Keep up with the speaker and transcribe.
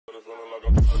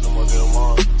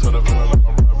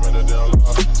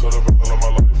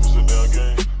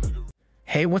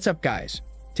Hey, what's up guys?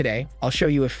 Today, I'll show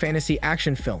you a fantasy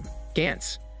action film,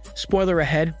 GANTZ. Spoiler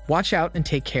ahead, watch out and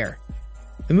take care.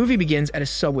 The movie begins at a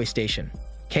subway station.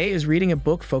 Kay is reading a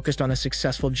book focused on a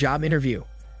successful job interview.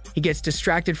 He gets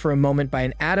distracted for a moment by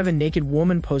an ad of a naked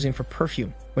woman posing for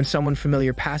perfume when someone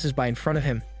familiar passes by in front of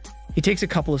him. He takes a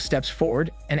couple of steps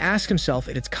forward and asks himself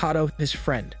if it's Kato, his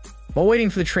friend. While waiting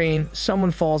for the train,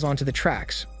 someone falls onto the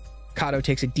tracks. Kato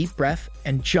takes a deep breath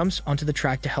and jumps onto the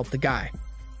track to help the guy.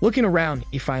 Looking around,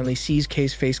 he finally sees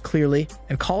Kay's face clearly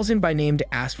and calls him by name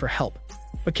to ask for help.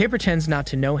 But Kay pretends not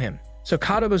to know him, so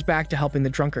Kato goes back to helping the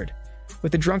drunkard.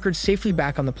 With the drunkard safely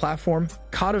back on the platform,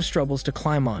 Kato struggles to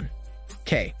climb on.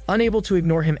 Kay, unable to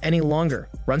ignore him any longer,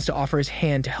 runs to offer his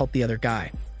hand to help the other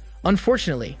guy.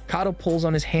 Unfortunately, Kato pulls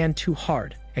on his hand too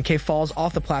hard, and Kay falls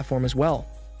off the platform as well.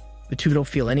 The two don't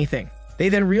feel anything. They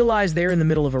then realize they're in the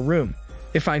middle of a room.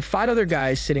 They find 5 other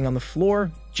guys sitting on the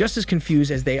floor, just as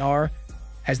confused as they are.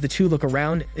 As the two look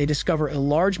around, they discover a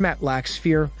large matte black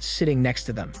sphere sitting next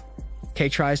to them. Kay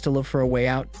tries to look for a way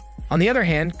out. On the other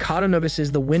hand, Kato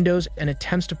notices the windows and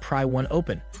attempts to pry one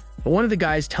open, but one of the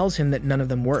guys tells him that none of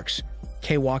them works.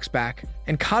 Kay walks back,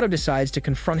 and Kato decides to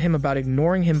confront him about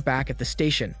ignoring him back at the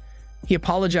station. He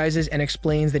apologizes and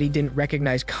explains that he didn't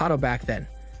recognize Kato back then.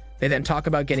 They then talk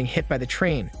about getting hit by the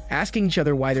train, asking each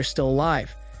other why they're still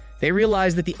alive. They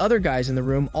realize that the other guys in the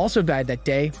room also died that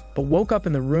day, but woke up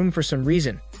in the room for some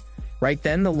reason. Right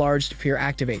then, the large sphere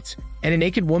activates, and a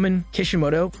naked woman,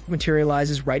 Kishimoto,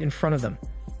 materializes right in front of them.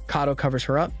 Kato covers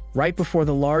her up, right before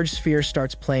the large sphere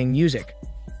starts playing music.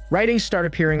 Writings start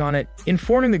appearing on it,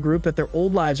 informing the group that their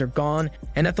old lives are gone,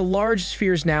 and that the large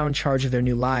sphere is now in charge of their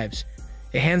new lives.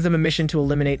 It hands them a mission to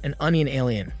eliminate an onion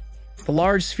alien. The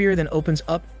large sphere then opens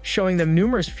up, showing them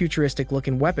numerous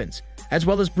futuristic-looking weapons, as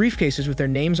well as briefcases with their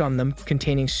names on them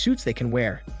containing suits they can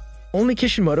wear. Only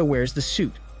Kishimoto wears the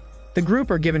suit. The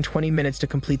group are given 20 minutes to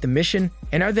complete the mission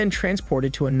and are then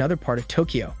transported to another part of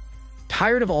Tokyo.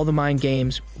 Tired of all the mind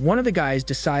games, one of the guys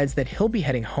decides that he'll be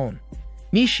heading home.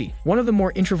 Nishi, one of the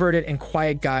more introverted and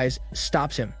quiet guys,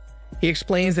 stops him. He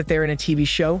explains that they're in a TV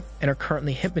show and are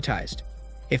currently hypnotized.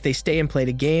 If they stay and play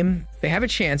the game, they have a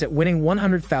chance at winning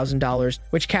 $100,000,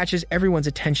 which catches everyone's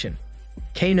attention.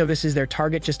 Kay notices their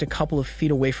target just a couple of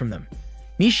feet away from them.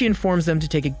 Nishi informs them to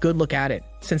take a good look at it,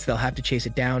 since they'll have to chase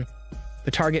it down.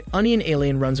 The target onion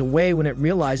alien runs away when it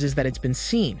realizes that it's been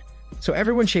seen, so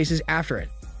everyone chases after it.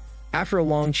 After a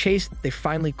long chase, they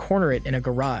finally corner it in a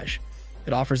garage.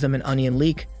 It offers them an onion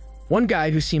leek. One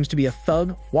guy, who seems to be a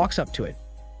thug, walks up to it.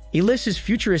 He lifts his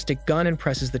futuristic gun and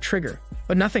presses the trigger,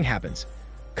 but nothing happens.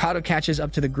 Kato catches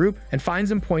up to the group and finds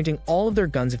them pointing all of their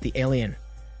guns at the alien.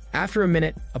 After a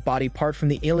minute, a body part from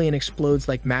the alien explodes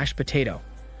like mashed potato.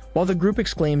 While the group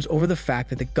exclaims over the fact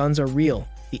that the guns are real,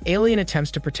 the alien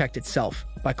attempts to protect itself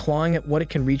by clawing at what it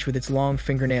can reach with its long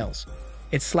fingernails.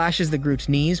 It slashes the group's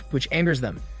knees, which angers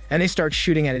them, and they start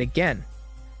shooting at it again.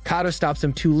 Kato stops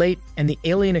them too late, and the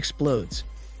alien explodes.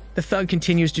 The thug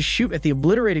continues to shoot at the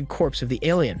obliterated corpse of the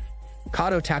alien.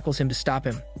 Kato tackles him to stop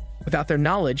him. Without their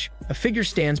knowledge, a figure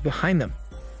stands behind them.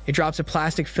 It drops a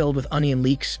plastic filled with onion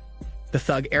leeks. The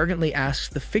thug arrogantly asks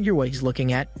the figure what he's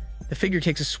looking at. The figure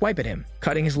takes a swipe at him,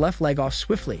 cutting his left leg off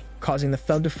swiftly, causing the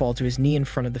thug to fall to his knee in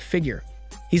front of the figure.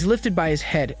 He's lifted by his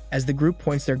head as the group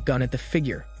points their gun at the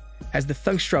figure. As the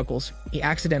thug struggles, he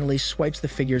accidentally swipes the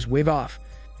figure's wig off.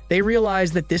 They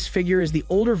realize that this figure is the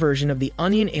older version of the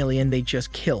onion alien they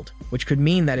just killed, which could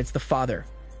mean that it's the father.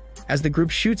 As the group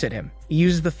shoots at him, he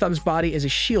uses the thug's body as a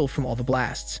shield from all the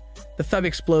blasts. The thug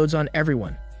explodes on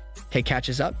everyone. Kay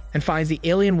catches up and finds the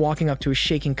alien walking up to a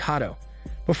shaking Kato.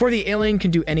 Before the alien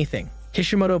can do anything,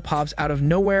 Kishimoto pops out of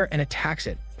nowhere and attacks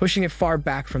it, pushing it far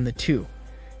back from the two.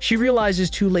 She realizes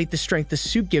too late the strength the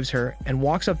suit gives her and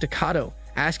walks up to Kato,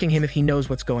 asking him if he knows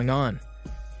what's going on.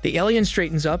 The alien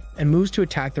straightens up and moves to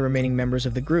attack the remaining members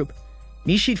of the group.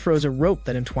 Nishi throws a rope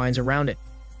that entwines around it.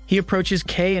 He approaches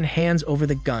Kay and hands over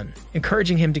the gun,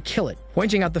 encouraging him to kill it,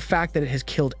 pointing out the fact that it has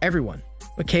killed everyone.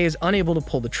 But Kay is unable to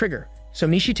pull the trigger, so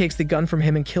Nishi takes the gun from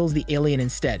him and kills the alien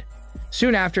instead.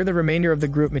 Soon after, the remainder of the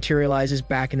group materializes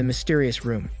back in the mysterious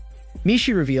room.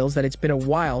 Nishi reveals that it's been a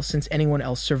while since anyone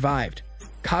else survived.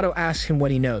 Kato asks him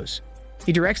what he knows.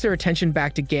 He directs their attention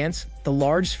back to GANTZ, the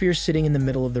large sphere sitting in the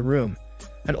middle of the room.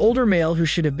 An older male who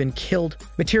should have been killed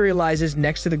materializes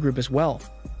next to the group as well.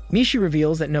 Nishi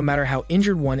reveals that no matter how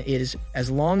injured one is, as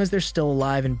long as they're still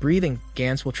alive and breathing,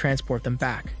 GANTZ will transport them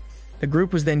back. The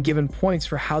group was then given points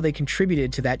for how they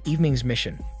contributed to that evening's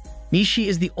mission. Nishi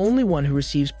is the only one who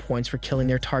receives points for killing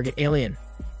their target alien.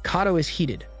 Kato is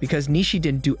heated because Nishi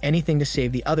didn't do anything to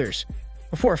save the others.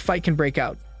 Before a fight can break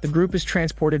out, the group is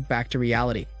transported back to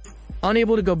reality.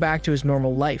 Unable to go back to his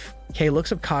normal life, Kei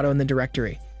looks up Kato in the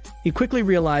directory. He quickly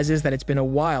realizes that it's been a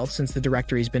while since the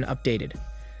directory's been updated.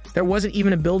 There wasn't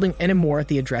even a building anymore at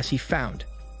the address he found.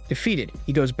 Defeated,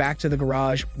 he goes back to the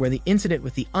garage where the incident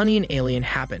with the onion alien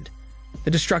happened.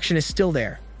 The destruction is still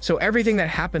there, so everything that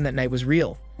happened that night was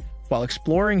real. While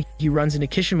exploring, he runs into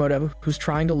Kishimoto, who's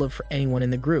trying to look for anyone in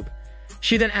the group.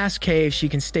 She then asks Kei if she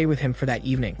can stay with him for that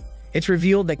evening. It's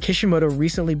revealed that Kishimoto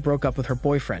recently broke up with her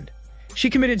boyfriend. She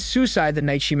committed suicide the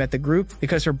night she met the group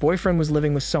because her boyfriend was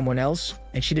living with someone else,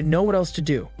 and she didn't know what else to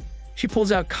do. She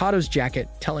pulls out Kato's jacket,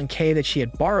 telling Kei that she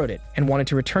had borrowed it and wanted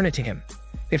to return it to him.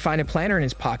 They find a planner in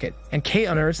his pocket, and Kei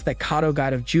unearths that Kato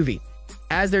got of juvie.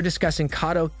 As they're discussing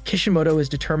Kato, Kishimoto is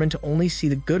determined to only see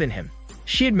the good in him.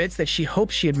 She admits that she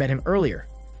hopes she had met him earlier.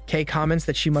 Kei comments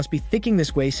that she must be thinking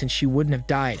this way since she wouldn't have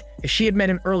died if she had met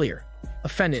him earlier.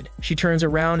 Offended, she turns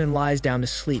around and lies down to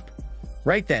sleep.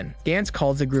 Right then, GANTZ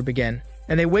calls the group again,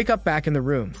 and they wake up back in the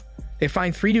room. They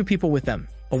find 3 new people with them,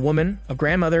 a woman, a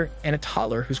grandmother, and a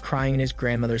toddler who's crying in his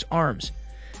grandmother's arms.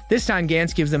 This time,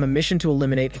 GANTZ gives them a mission to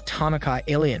eliminate a Tanaka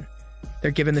alien.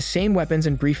 They're given the same weapons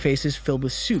and briefcases filled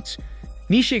with suits.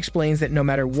 Nishi explains that no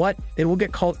matter what, they will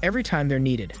get called every time they're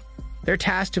needed. They're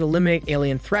tasked to eliminate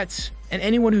alien threats, and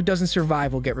anyone who doesn't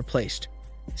survive will get replaced.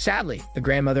 Sadly, the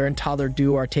grandmother and toddler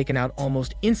duo are taken out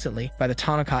almost instantly by the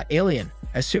Tanaka alien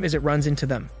as soon as it runs into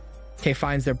them. Kei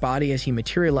finds their body as he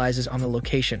materializes on the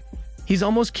location. He's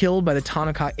almost killed by the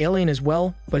Tanaka alien as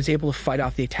well, but is able to fight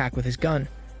off the attack with his gun.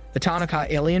 The Tanaka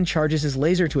alien charges his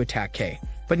laser to attack Kei,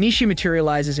 but Nishi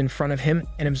materializes in front of him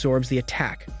and absorbs the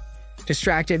attack.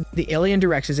 Distracted, the alien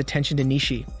directs his attention to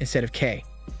Nishi instead of Kei.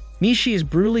 Nishi is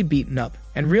brutally beaten up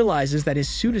and realizes that his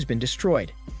suit has been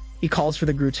destroyed. He calls for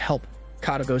the group's help.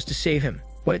 Kato goes to save him,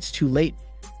 but it's too late.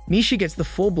 Nishi gets the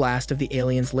full blast of the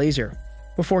alien's laser.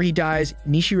 Before he dies,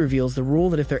 Nishi reveals the rule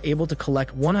that if they're able to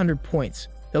collect 100 points,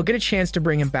 they'll get a chance to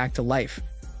bring him back to life.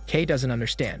 Kei doesn't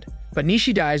understand, but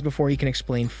Nishi dies before he can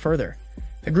explain further.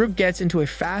 The group gets into a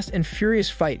fast and furious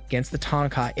fight against the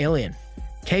Tanaka alien.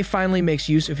 Kei finally makes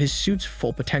use of his suit's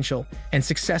full potential and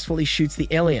successfully shoots the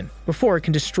alien before it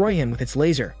can destroy him with its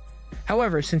laser.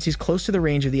 However, since he's close to the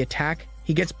range of the attack,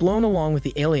 he gets blown along with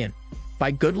the alien. By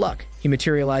good luck, he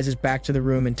materializes back to the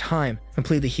room in time,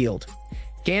 completely healed.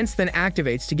 GANTZ then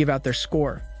activates to give out their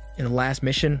score. In the last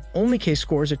mission, only Kei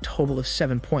scores a total of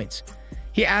 7 points.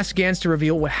 He asks GANTZ to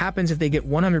reveal what happens if they get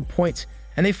 100 points,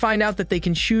 and they find out that they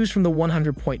can choose from the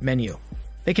 100-point menu.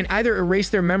 They can either erase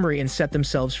their memory and set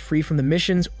themselves free from the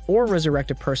missions, or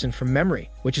resurrect a person from memory,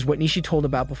 which is what Nishi told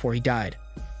about before he died.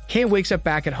 Kei wakes up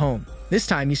back at home. This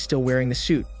time he's still wearing the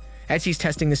suit. As he's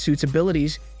testing the suit's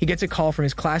abilities, he gets a call from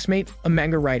his classmate, a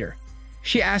manga writer.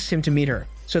 She asks him to meet her,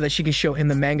 so that she can show him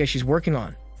the manga she's working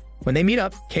on. When they meet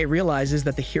up, Kei realizes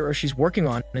that the hero she's working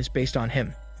on is based on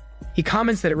him. He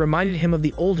comments that it reminded him of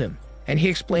the old him, and he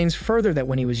explains further that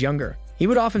when he was younger, he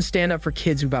would often stand up for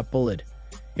kids who got bullied.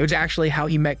 It was actually how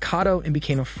he met Kato and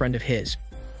became a friend of his.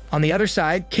 On the other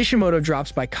side, Kishimoto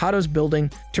drops by Kato's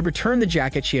building to return the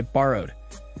jacket she had borrowed.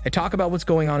 They talk about what's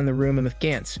going on in the room and with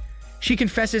GANTZ. She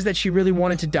confesses that she really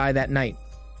wanted to die that night,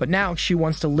 but now she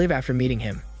wants to live after meeting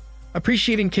him.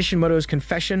 Appreciating Kishimoto's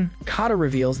confession, Kato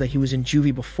reveals that he was in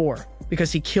juvie before,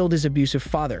 because he killed his abusive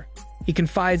father. He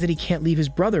confides that he can't leave his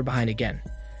brother behind again.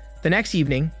 The next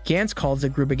evening, GANTZ calls the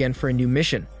group again for a new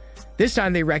mission. This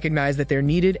time they recognize that they're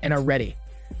needed and are ready.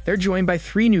 They're joined by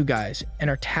 3 new guys and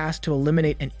are tasked to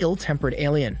eliminate an ill-tempered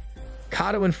alien.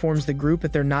 Kato informs the group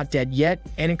that they're not dead yet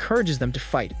and encourages them to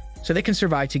fight, so they can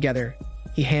survive together.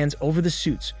 He hands over the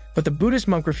suits, but the Buddhist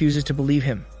monk refuses to believe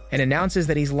him and announces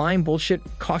that he's lying bullshit,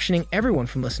 cautioning everyone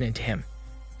from listening to him.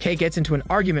 Kei gets into an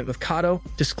argument with Kato,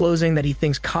 disclosing that he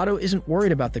thinks Kato isn't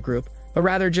worried about the group, but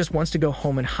rather just wants to go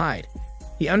home and hide.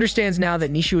 He understands now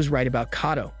that Nishi was right about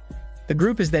Kato. The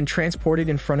group is then transported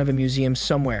in front of a museum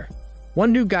somewhere.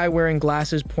 One new guy wearing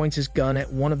glasses points his gun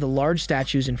at one of the large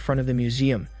statues in front of the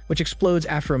museum, which explodes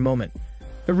after a moment.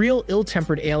 The real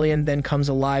ill-tempered alien then comes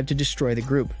alive to destroy the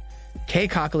group. Kei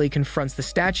cockily confronts the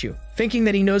statue, thinking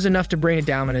that he knows enough to bring it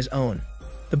down on his own.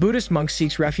 The Buddhist monk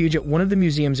seeks refuge at one of the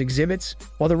museum's exhibits,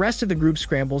 while the rest of the group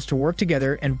scrambles to work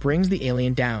together and brings the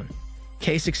alien down.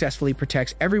 Kei successfully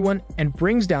protects everyone and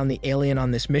brings down the alien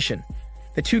on this mission.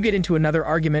 The two get into another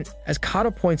argument, as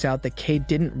Kato points out that Kei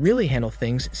didn't really handle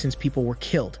things since people were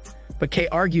killed, but Kei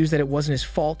argues that it wasn't his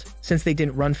fault since they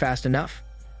didn't run fast enough.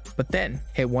 But then,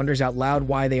 Kei wonders out loud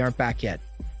why they aren't back yet.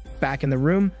 Back in the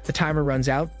room, the timer runs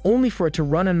out, only for it to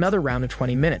run another round of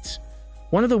 20 minutes.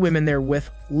 One of the women they're with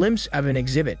limps of an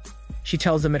exhibit. She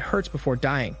tells them it hurts before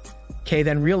dying. Kei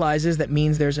then realizes that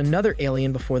means there's another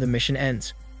alien before the mission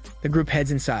ends. The group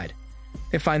heads inside.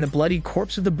 They find the bloody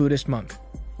corpse of the Buddhist monk.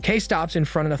 Kei stops in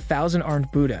front of a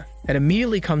 1,000-armed Buddha that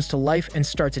immediately comes to life and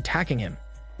starts attacking him.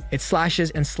 It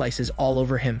slashes and slices all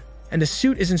over him, and the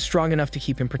suit isn't strong enough to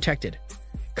keep him protected.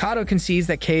 Kato concedes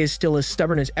that Kei is still as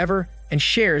stubborn as ever and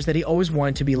shares that he always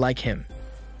wanted to be like him.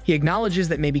 He acknowledges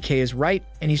that maybe Kei is right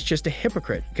and he's just a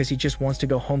hypocrite because he just wants to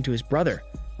go home to his brother.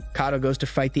 Kato goes to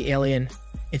fight the alien.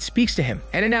 It speaks to him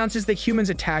and announces that humans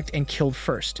attacked and killed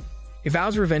first. He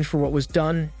vows revenge for what was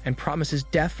done and promises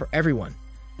death for everyone.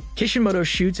 Kishimoto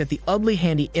shoots at the ugly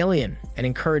handy alien and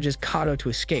encourages Kato to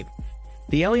escape.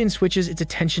 The alien switches its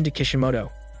attention to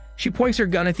Kishimoto. She points her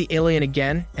gun at the alien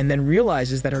again and then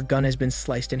realizes that her gun has been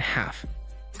sliced in half.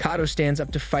 Kato stands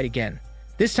up to fight again,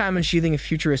 this time unsheathing a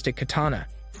futuristic katana.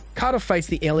 Kato fights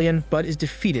the alien but is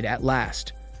defeated at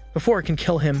last. Before it can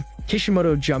kill him,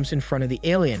 Kishimoto jumps in front of the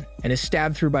alien and is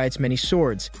stabbed through by its many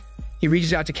swords. He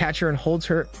reaches out to catch her and holds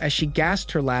her as she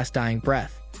gasps her last dying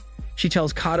breath. She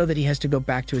tells Kato that he has to go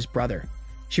back to his brother.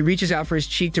 She reaches out for his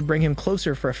cheek to bring him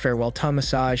closer for a farewell tongue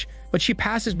massage, but she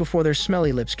passes before their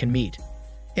smelly lips can meet.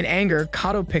 In anger,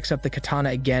 Kato picks up the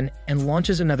katana again and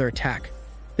launches another attack.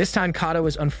 This time, Kato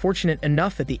is unfortunate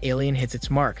enough that the alien hits its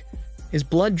mark. His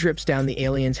blood drips down the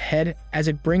alien's head as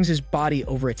it brings his body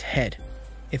over its head.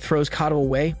 It throws Kato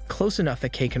away, close enough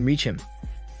that Kei can reach him.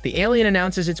 The alien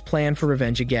announces its plan for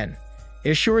revenge again.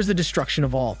 It assures the destruction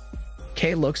of all.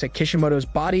 Kei looks at Kishimoto's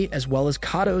body as well as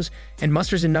Kato's and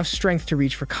musters enough strength to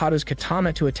reach for Kato's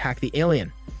katana to attack the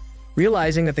alien.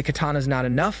 Realizing that the katana is not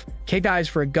enough, Kei dives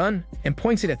for a gun and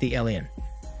points it at the alien.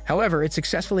 However, it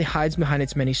successfully hides behind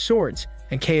its many swords,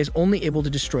 and Kei is only able to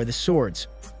destroy the swords.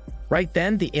 Right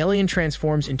then, the alien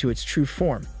transforms into its true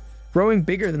form, growing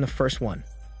bigger than the first one.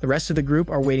 The rest of the group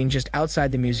are waiting just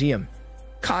outside the museum.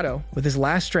 Kato, with his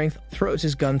last strength, throws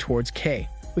his gun towards Kei,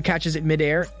 who catches it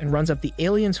midair and runs up the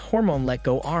alien's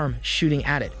hormone-let-go arm, shooting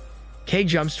at it. Kei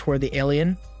jumps toward the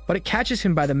alien, but it catches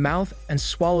him by the mouth and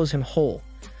swallows him whole.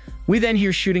 We then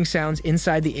hear shooting sounds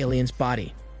inside the alien's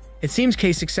body. It seems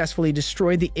Kei successfully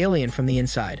destroyed the alien from the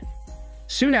inside.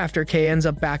 Soon after, Kei ends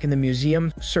up back in the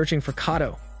museum, searching for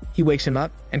Kato. He wakes him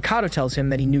up, and Kato tells him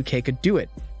that he knew Kei could do it.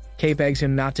 Kei begs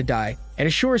him not to die, and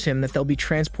assures him that they'll be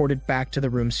transported back to the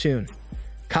room soon.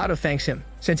 Kato thanks him,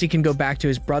 since he can go back to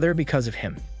his brother because of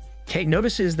him. Kei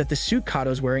notices that the suit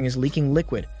Kato's wearing is leaking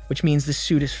liquid, which means the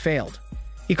suit has failed.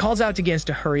 He calls out to GANTZ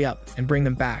to hurry up and bring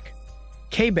them back.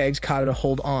 Kei begs Kato to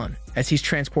hold on, as he's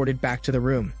transported back to the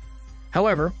room.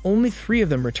 However, only 3 of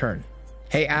them return.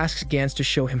 Kei asks GANTZ to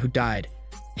show him who died.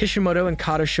 Kishimoto and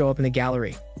Kato show up in the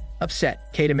gallery.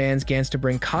 Upset, Kei demands GANTZ to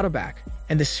bring Kato back,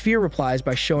 and the sphere replies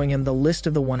by showing him the list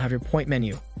of the 100-point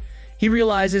menu. He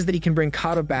realizes that he can bring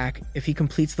Kato back if he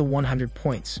completes the 100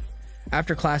 points.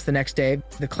 After class the next day,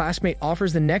 the classmate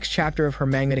offers the next chapter of her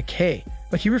manga to Kei,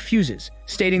 but he refuses,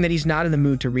 stating that he's not in the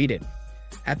mood to read it.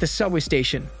 At the subway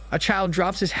station, a child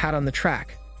drops his hat on the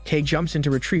track. Kei jumps in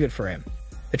to retrieve it for him.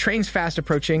 The train's fast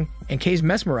approaching, and Kei's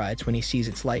mesmerized when he sees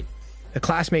its light. The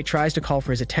classmate tries to call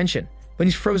for his attention, but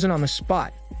he's frozen on the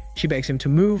spot. She begs him to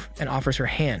move and offers her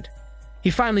hand.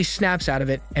 He finally snaps out of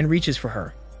it and reaches for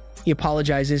her. He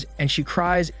apologizes, and she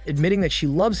cries, admitting that she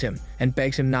loves him and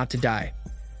begs him not to die.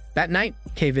 That night,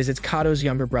 Kei visits Kato's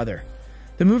younger brother.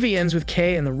 The movie ends with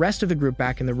Kei and the rest of the group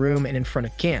back in the room and in front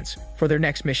of GANTZ for their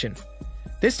next mission.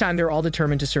 This time, they're all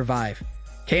determined to survive.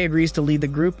 Kei agrees to lead the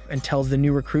group and tells the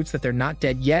new recruits that they're not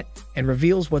dead yet and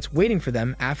reveals what's waiting for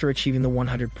them after achieving the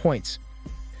 100 points.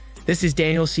 This is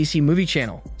Daniel CC Movie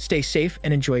Channel. Stay safe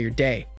and enjoy your day.